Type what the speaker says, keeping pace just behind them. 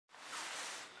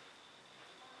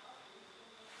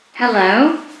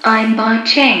Hello, I'm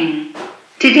Bocheng.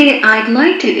 Today I'd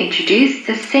like to introduce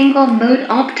the single-mode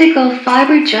optical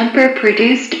fiber jumper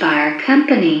produced by our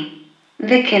company.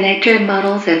 The connector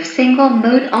models of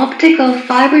single-mode optical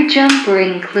fiber jumper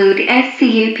include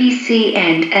scupc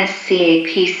and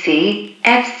scapc,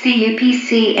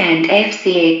 fcupc and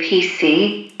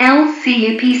fcapc,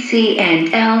 lcupc and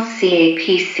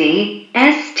lcapc,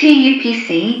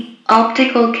 stupc.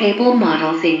 Optical cable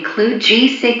models include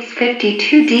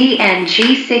G652D and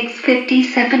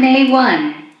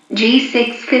G657A1,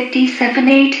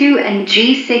 G657A2 and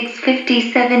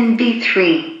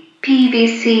G657B3,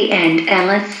 PVC and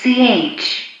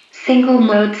LSZH,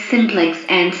 single-mode simplex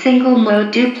and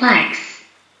single-mode duplex.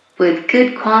 With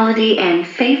good quality and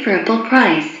favorable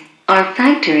price, our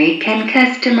factory can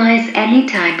customize any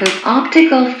type of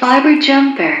optical fiber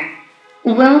jumper.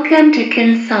 Welcome to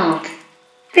consult.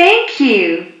 Thank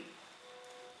you.